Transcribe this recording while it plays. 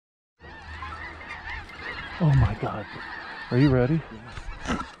Oh my God. Are you ready?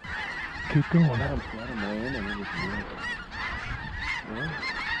 Yeah. Keep going. Let him land and then just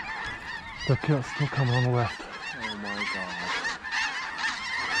They're still coming on the left. oh my God.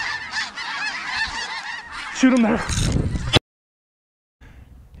 Shoot him there.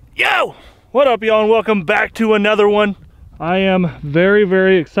 Yo! What up, y'all, and welcome back to another one. I am very,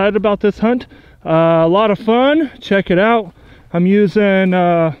 very excited about this hunt. A lot of fun. Check it out. I'm using,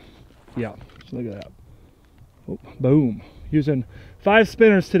 yeah, look at that. Oh, boom. Using 5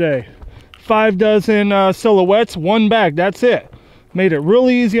 spinners today. 5 dozen silhouettes, 1 bag. That's it. Made it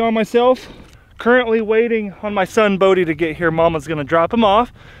really easy on myself. Currently waiting on my son Bodie to get here. Mama's gonna drop him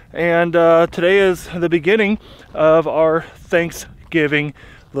off. And today is the beginning of our Thanksgiving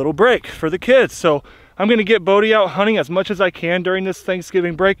little break for the kids. So I'm gonna get Bodie out hunting as much as I can during this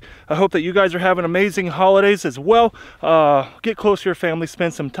Thanksgiving break. I hope that you guys are having amazing holidays as well. Get close to your family,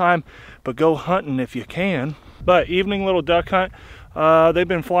 spend some time, but go hunting if you can. But evening little duck hunt, they've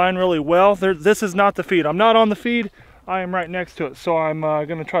been flying really well. This is not the feed. I'm not on the feed. I am right next to it. So I'm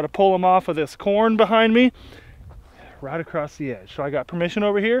gonna try to pull them off of this corn behind me, right across the edge. So I got permission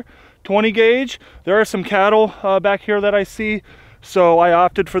over here, 20 gauge. There are some cattle back here that I see. So I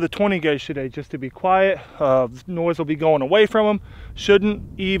opted for the 20 gauge today just to be quiet. Noise will be going away from them.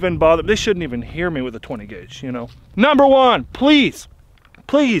 Shouldn't even bother. They shouldn't even hear me with a 20 gauge, you know. Number 1, please,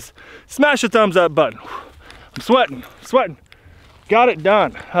 please smash the thumbs up button. I'm sweating, sweating. Got it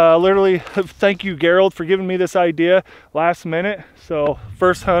done. Literally, thank you, Gerald, for giving me this idea last minute. So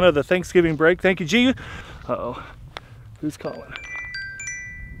first hunt of the Thanksgiving break. Thank you, G. Uh-oh, who's calling?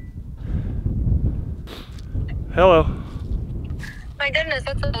 Hello. My goodness,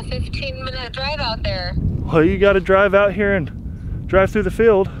 that's a 15-minute drive out there. Well, you got to drive out here and drive through the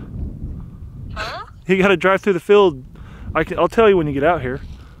field. Huh? You got to drive through the field. I'll tell you when you get out here.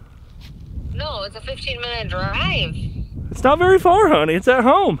 No, it's a 15-minute drive. It's not very far, honey. It's at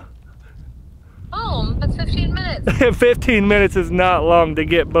home. Home? That's 15 minutes. 15 minutes is not long to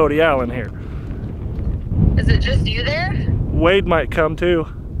get Bodie Allen here. Is it just you there? Wade might come too.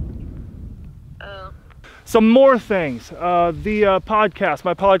 Oh. Some more things. The podcast.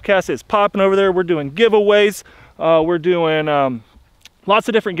 My podcast is popping over there. We're doing giveaways. We're doing lots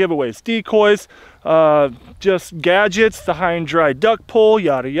of different giveaways. Decoys, just gadgets, the high and dry duck pole,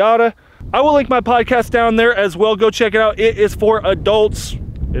 yada yada. I will link my podcast down there as well. Go check it out. It is for adults.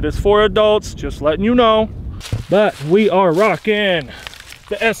 It is for adults, just letting you know. But we are rocking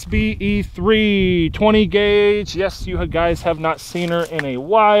the SBE3 20 gauge. Yes, you guys have not seen her in a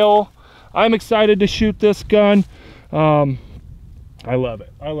while. I'm excited to shoot this gun. I love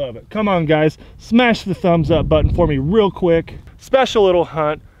it. I love it. Come on, guys. Smash the thumbs up button for me real quick. Special little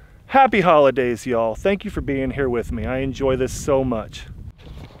hunt. Happy holidays, y'all. Thank you for being here with me. I enjoy this so much.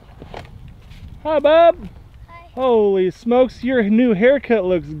 Hi, Bob. Hi. Holy smokes, your new haircut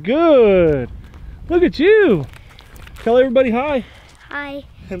looks good. Look at you. Tell everybody hi. Hi.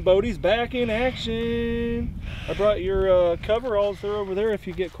 And Bodie's back in action. I brought your coveralls. They're over there if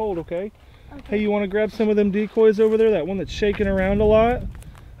you get cold, okay? Hey, you want to grab some of them decoys over there? That one that's shaking around a lot?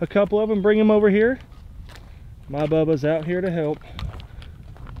 A couple of them, bring them over here. My Bubba's out here to help.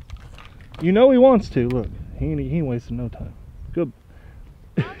 You know he wants to. Look, he ain't wasting no time. Good.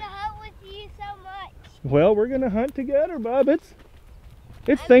 I want to hunt with you so much. Well, we're gonna hunt together, Bob. It's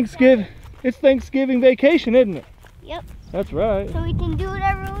Thanksgiving. It's Thanksgiving vacation, isn't it? Yep. That's right. So we can do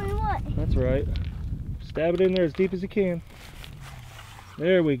whatever we want. That's right. Stab it in there as deep as you can.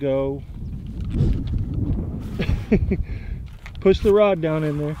 There we go. Push the rod down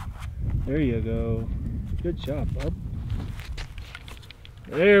in there. There you go. Good job, bub.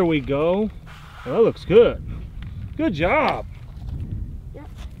 There we go. Well, that looks good. Good job. Yep.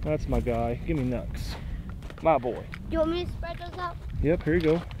 That's my guy. Give me Nux. My boy. Do you want me to spread those out? Yep, here you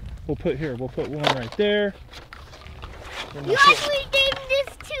go. We'll put one right there. You actually gave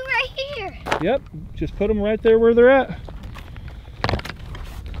this two right here. Yep, just put them right there where they're at.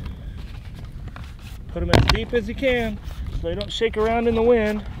 Put them as deep as you can so they don't shake around in the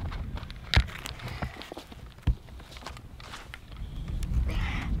wind.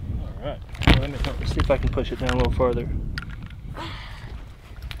 All right, let me see if I can push it down a little farther.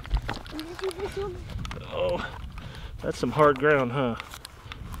 Oh, that's some hard ground, huh?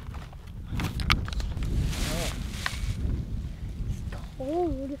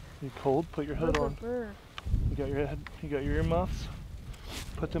 Cold. You cold? Put your hood on. You got your head. You got your earmuffs.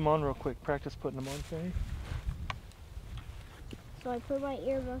 Put them on real quick. Practice putting them on, okay? So I put my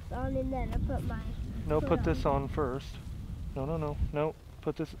earmuffs on and then I put my. No, put this on first. No.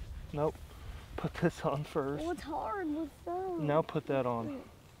 Put this. Nope. Put this on first. Oh, it's hard. What's that? Now put that on. There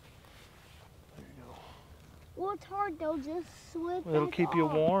you go. Well, it's hard. They'll just slip. It'll back keep you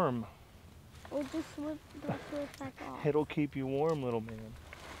off. warm. They'll just slip back off. It'll keep you warm, little man.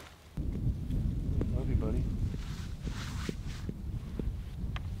 Love you, buddy.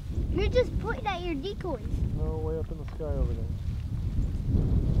 You're just pointing at your decoys. No, way up in the sky over there.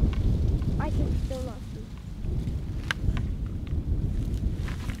 I can still not see.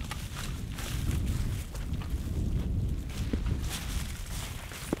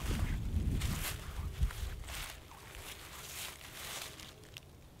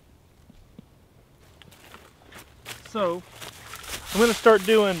 So, I'm going to start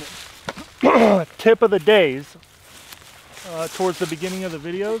doing tip of the days towards the beginning of the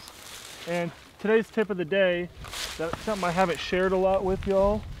videos. And today's tip of the day, that's something I haven't shared a lot with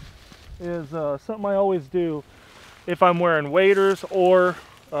y'all, is something I always do if I'm wearing waders or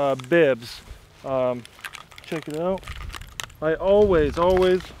bibs. Check it out. I always,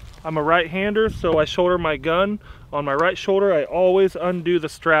 I'm a right-hander, so I shoulder my gun on my right shoulder. I always undo the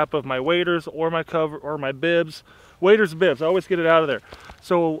strap of my waders or my cover or my bibs. Waders, bibs, I always get it out of there,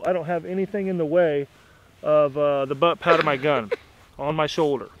 so I don't have anything in the way of the butt pad of my gun on my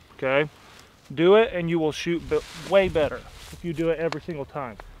shoulder. Okay, do it and you will shoot way better if you do it every single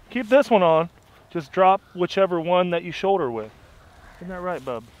time. Keep this one on, just drop whichever one that you shoulder with. Isn't that right,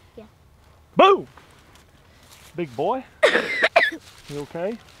 bub? Yeah. Boom! Big boy. You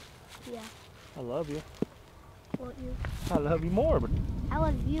okay? Yeah. I love you. Well, you. I love you more, but I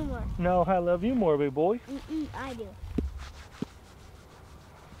love you more. no, I love you more, big boy. I do.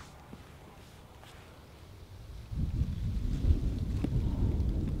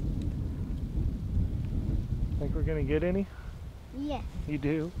 Think we're gonna get any? Yes. You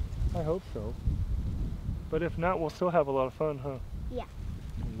do? I hope so. But if not, we'll still have a lot of fun, huh? Yeah.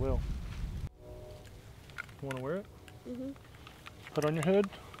 We will. You wanna wear it? Mhm. Put on your hood.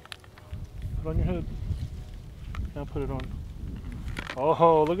 Put on your hood. Now put it on.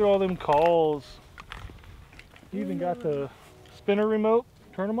 Oh, look at all them calls. You even got the spinner remote.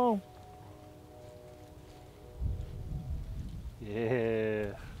 Turn them on. Yeah.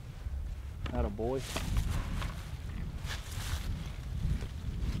 Atta boy.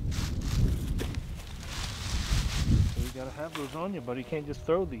 So you gotta have those on you, buddy. You can't just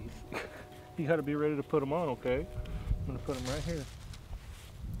throw these. You gotta be ready to put them on, okay? I'm gonna put them right here.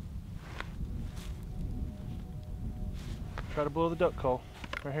 Try to blow the duck call.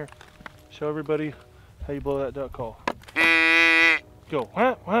 Right here. Show everybody how you blow that duck call. Go.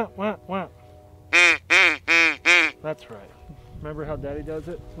 Wah, wah, wah, wah. That's right. Remember how Daddy does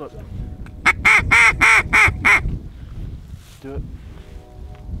it? Look. Do it.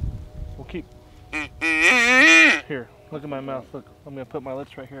 We'll keep. Here, look at my mouth. Look, I'm going to put my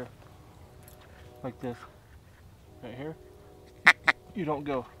lips right here. Like this. Right here. You don't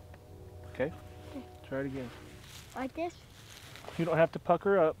go. Okay? Try it again. Like this? You don't have to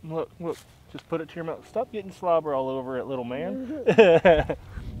pucker up. Look, look. Just put it to your mouth. Stop getting slobber all over it, little man.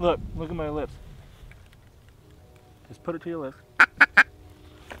 Look at my lips. Just put it to your lips.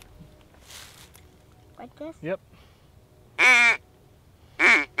 Like this? Yep. You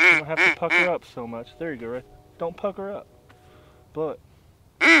don't have to pucker up so much. There you go, right? Don't pucker up. Blow it.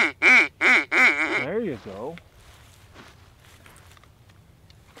 There you go.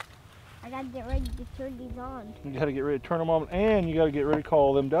 I gotta get ready to turn these on. You gotta get ready to turn them on, and you gotta get ready to call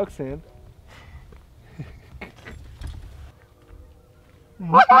all them ducks in.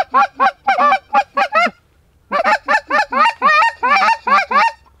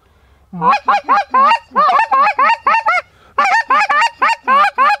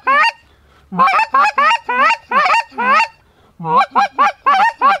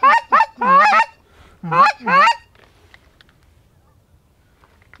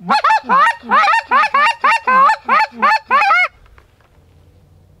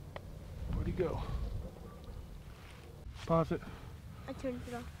 Where'd he go? Pause it. I turned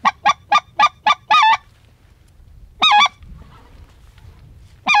it off.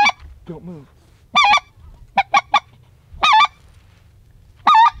 Don't move.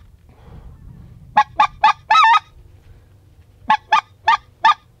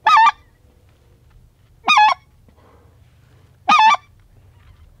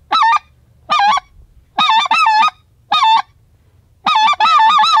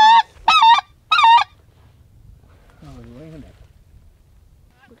 Oh, he landed.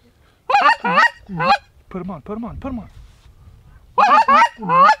 Put him on, put him on, put him on.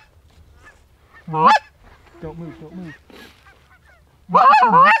 Don't move, don't move.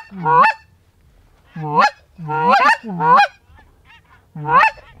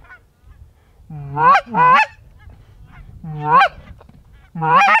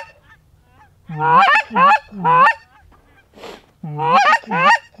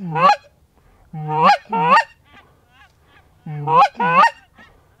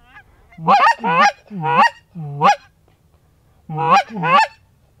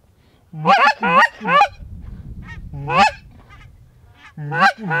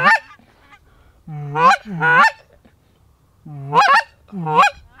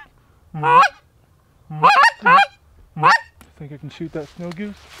 Think I can shoot that snow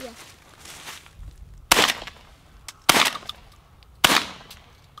goose? Yeah.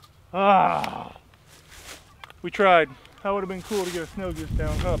 Ah, we tried. That would have been cool to get a snow goose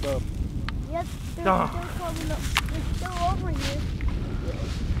down, huh, Bub? Yep, they're still over here.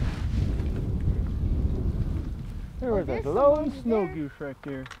 There was a there's some lone over snow there. goose right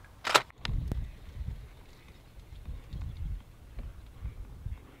there.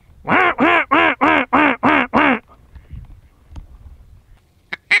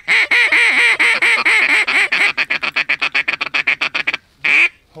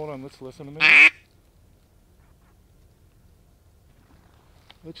 Hold on, let's listen a minute.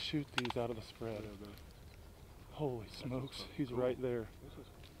 Let's shoot these out of the spread. Holy smokes, he's right there.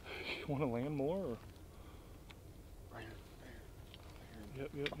 You want to land more? Or? Right here.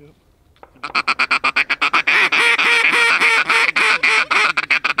 Yep.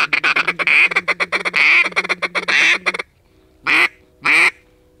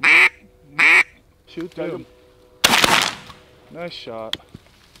 Shoot them. Nice shot.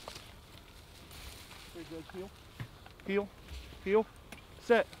 Here, Judge, heel.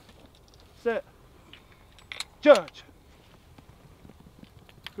 Set. Judge.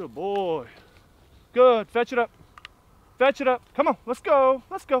 Good boy. Good. Fetch it up. Come on, let's go.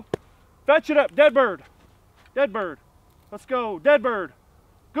 Fetch it up. Dead bird. Let's go. Dead bird.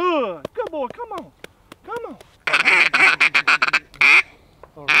 Good boy. Come on.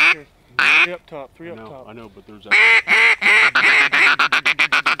 Oh, right here. Three up top. I know, but there's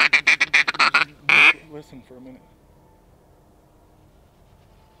Listen for a minute.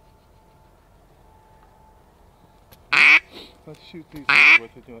 Let's shoot these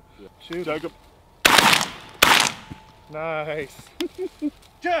with it. Yeah. Shoot. Jacob. Nice.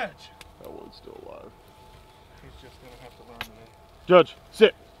 Judge. That one's still alive. He's just gonna have to learn today. Judge,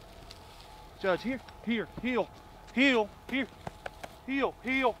 sit. Judge, here, heel.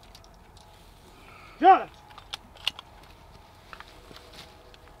 Judge.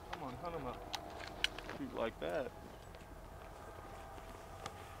 Come on, hunt him up. Shoot like that.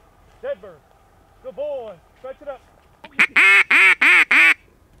 Dead bird. Good boy. Fetch it up.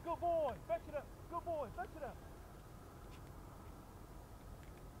 Good boy. Fetch it up.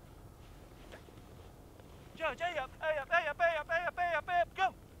 Judge, hey up. Go.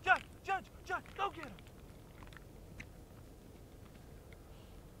 Judge, go get him.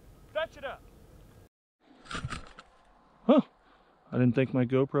 Fetch it up. Huh. I didn't think my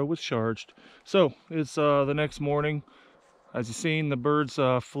GoPro was charged. So, it's the next morning. As you've seen, the birds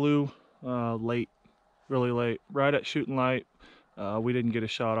flew late, really late, right at shooting light. We didn't get a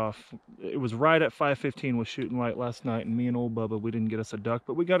shot off. It was right at 5:15 with shooting light last night, and me and old Bubba, we didn't get us a duck,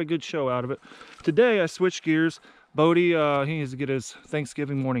 but we got a good show out of it. Today, I switched gears. Bodie, he needs to get his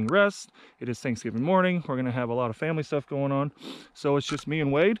Thanksgiving morning rest. It is Thanksgiving morning. We're gonna have a lot of family stuff going on. So it's just me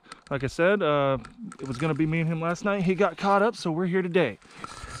and Wade. Like I said, it was gonna be me and him last night. He got caught up, so we're here today.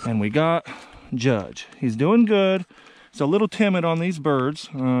 And we got Judge. He's doing good. He's a little timid on these birds.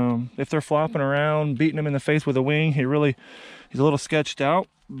 If they're flopping around, beating him in the face with a wing, he's a little sketched out,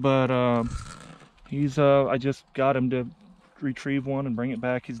 but I just got him to retrieve one and bring it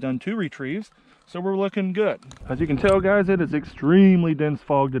back. He's done 2 retrieves, so we're looking good. As you can tell, guys, it is extremely dense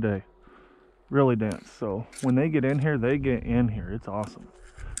fog today. Really dense. So when they get in here, they get in here. It's awesome.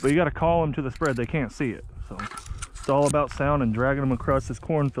 But you got to call them to the spread. They can't see it. So it's all about sound and dragging them across this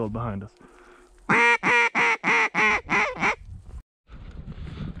cornfield behind us.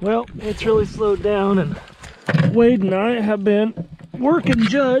 Well, it's really slowed down, and Wade and I have been working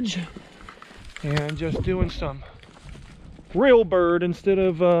Judge and just doing some real bird instead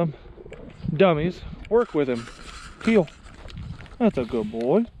of dummies. Work with him. Heel. That's a good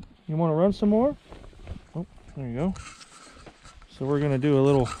boy. You want to run some more? Oh, there you go. So we're going to do a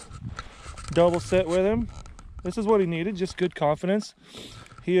little double set with him. This is what he needed, just good confidence.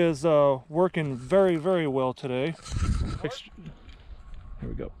 He is working very, very well today. Here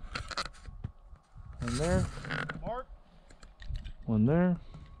we go. One there. One there.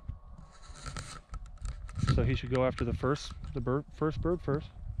 So he should go after the first bird first.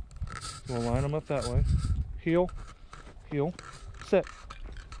 We'll line him up that way. Heel, set.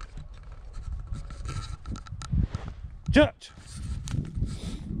 Judge.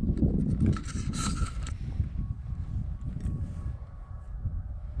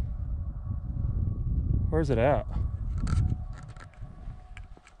 Where's it at?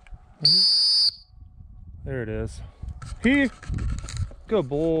 There it is. Good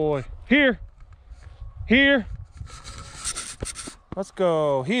boy. Here. Here. Let's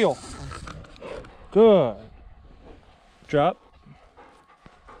go. Heel. Good. Drop.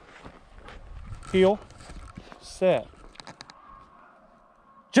 Heel. Set.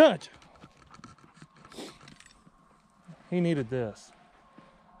 Judge. He needed this.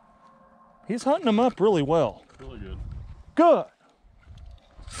 He's hunting them up really well. Really good. Good.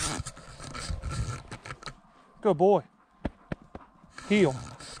 Good boy. Heel.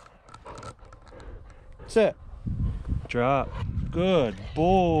 Set. Drop. Good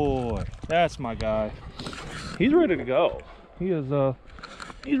boy. That's my guy. He's ready to go. He's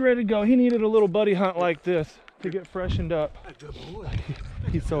ready to go. He needed a little buddy hunt like this to get freshened up. Good boy.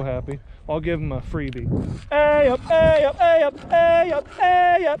 He's so happy. I'll give him a freebie. Hey up, hey up, hey up, hey up,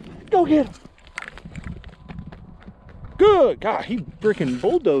 hey up. Go get him. Good. God, he freaking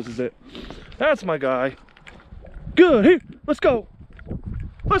bulldozes it. That's my guy. Good. Here, let's go.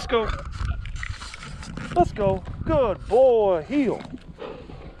 Let's go. Let's go. Good boy. Heel.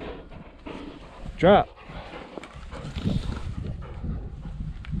 Drop.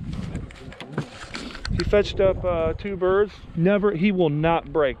 He fetched up 2 birds. Never, he will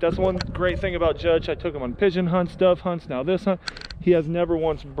not break. That's one great thing about Judge. I took him on pigeon hunts, dove hunts, now this hunt. He has never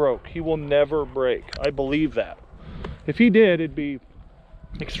once broke. He will never break. I believe that. If he did, it'd be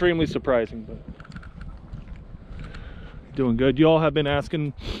extremely surprising, but doing good. You all have been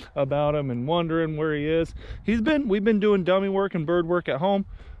asking about him and wondering where he is. We've been doing dummy work and bird work at home.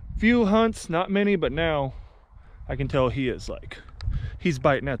 Few hunts, not many, but now I can tell he is like, he's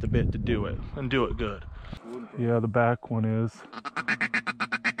biting at the bit to do it and do it good. Yeah, the back one is.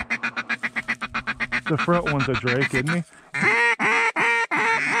 The front one's a drake, isn't he?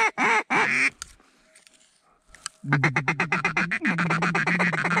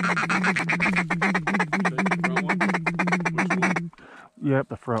 Yep,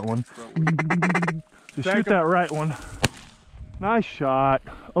 the front one. Just shoot that right one. Nice shot.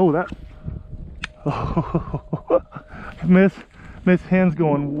 Oh, that. Oh, Miss Hen's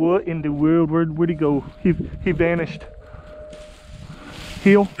going, what in the world? Where'd he go? He vanished.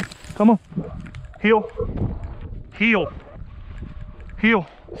 Heel. Come on. Heel. Heel. Heel.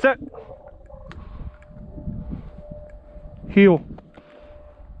 Set. Heel.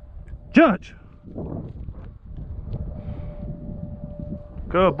 Judge.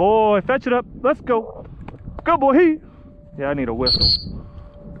 Good boy. Fetch it up. Let's go. Good boy. Yeah, I need a whistle.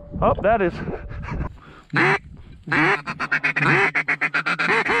 Oh, that is.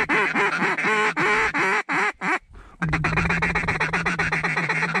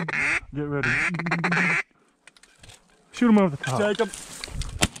 Get ready. Shoot him over the top. Take him.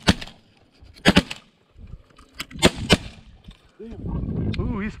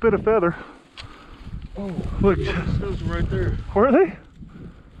 Ooh, he spit a feather. Oh, look. Those right there. Where are they?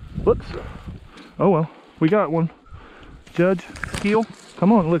 Whoops. Oh well, we got one. Judge, heel.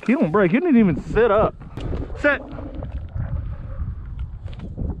 Come on, look, he don't break. He didn't even sit up. Set.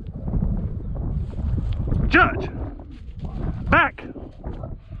 Judge. Back.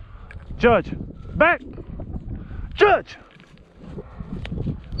 Judge. Back. Judge.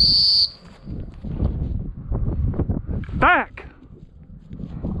 Back.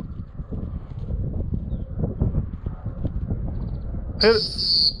 Hit it.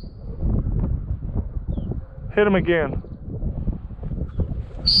 Hit him again.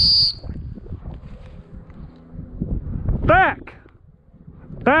 Back.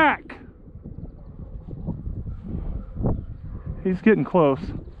 Back. He's getting close.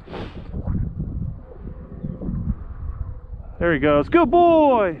 There he goes. Good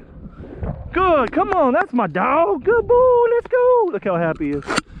boy. Good. Come on. That's my dog. Good boy. Let's go. Look how happy he is.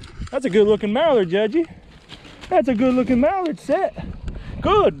 That's a good looking mallard, Judgy. That's a good looking mallard. Set.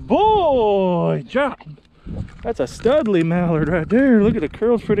 Good boy. Drop. That's a studly mallard right there. Look at the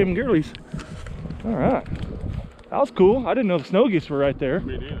curls for them girlies. All right. That was cool. I didn't know the snow geese were right there.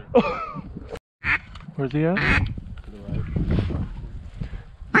 Me neither. Where's he at? To the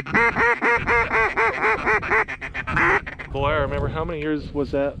right. Boy, I remember how many years was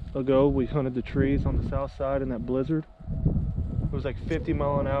that ago we hunted the trees on the south side in that blizzard? It was like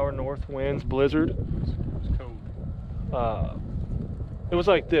 50-mile-an-hour north winds, blizzard. It was cold. It was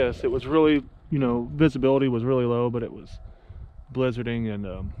like this. It was really, you know, visibility was really low, but it was blizzarding, and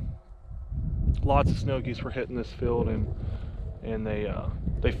lots of snow geese were hitting this field, and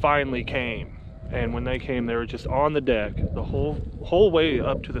they finally came. And when they came, they were just on the deck the whole way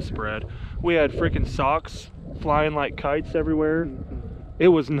up to the spread. We had freaking socks flying like kites everywhere. It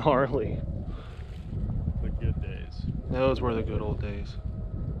was gnarly. The good days. Those were the good old days.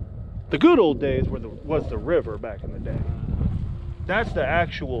 The good old days was the river back in the day. That's the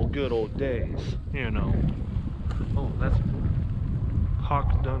actual good old days, you know. Oh, that's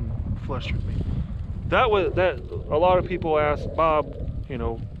hawk done flustered me. That a lot of people ask Bob, you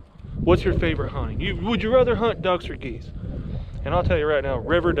know, what's your favorite hunting? Would you rather hunt ducks or geese? And I'll tell you right now,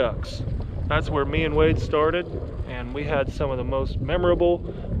 river ducks. That's where me and Wade started, and we had some of the most memorable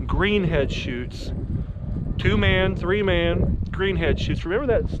greenhead shoots. 2-man, 3-man greenhead shoots. Remember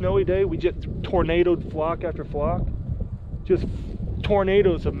that snowy day we just tornadoed flock after flock? Just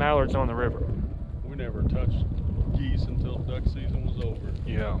tornadoes of mallards on the river. We never touched geese until duck season was over.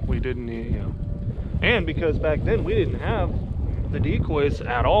 Yeah, we didn't, you know. And because back then we didn't have the decoys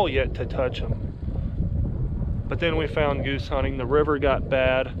at all yet to touch them. But then we found goose hunting. The river got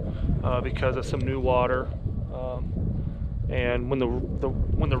bad because of some new water. And when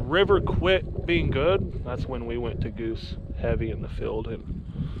the river quit being good, that's when we went to goose heavy in the field.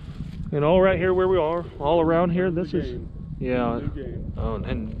 And all right here where we are, all around here, this is, yeah, New game. oh,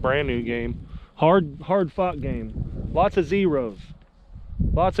 and brand new game. Hard fought game. Lots of zeros.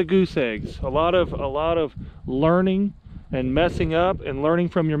 Lots of goose eggs. A lot of learning and messing up and learning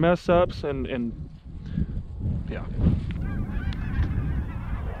from your mess ups and yeah.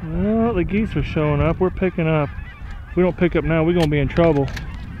 Well, the geese are showing up. We're picking up. If we don't pick up now, we're gonna be in trouble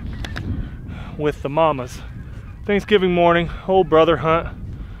with the mamas. Thanksgiving morning, old brother hunt.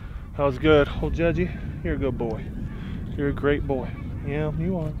 That was good. Old Judgy, you're a good boy. You're a great boy. Yeah,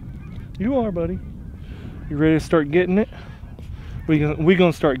 you are. You are, buddy. You ready to start getting it? We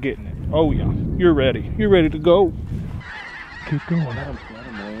gonna start getting it. Oh yeah, you're ready. You're ready to go. Keep going. Let him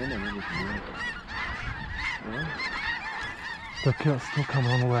land and then we can do it. Yeah. The kill's still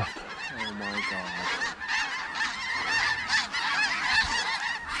coming on the left. Oh my God.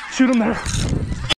 Shoot him there.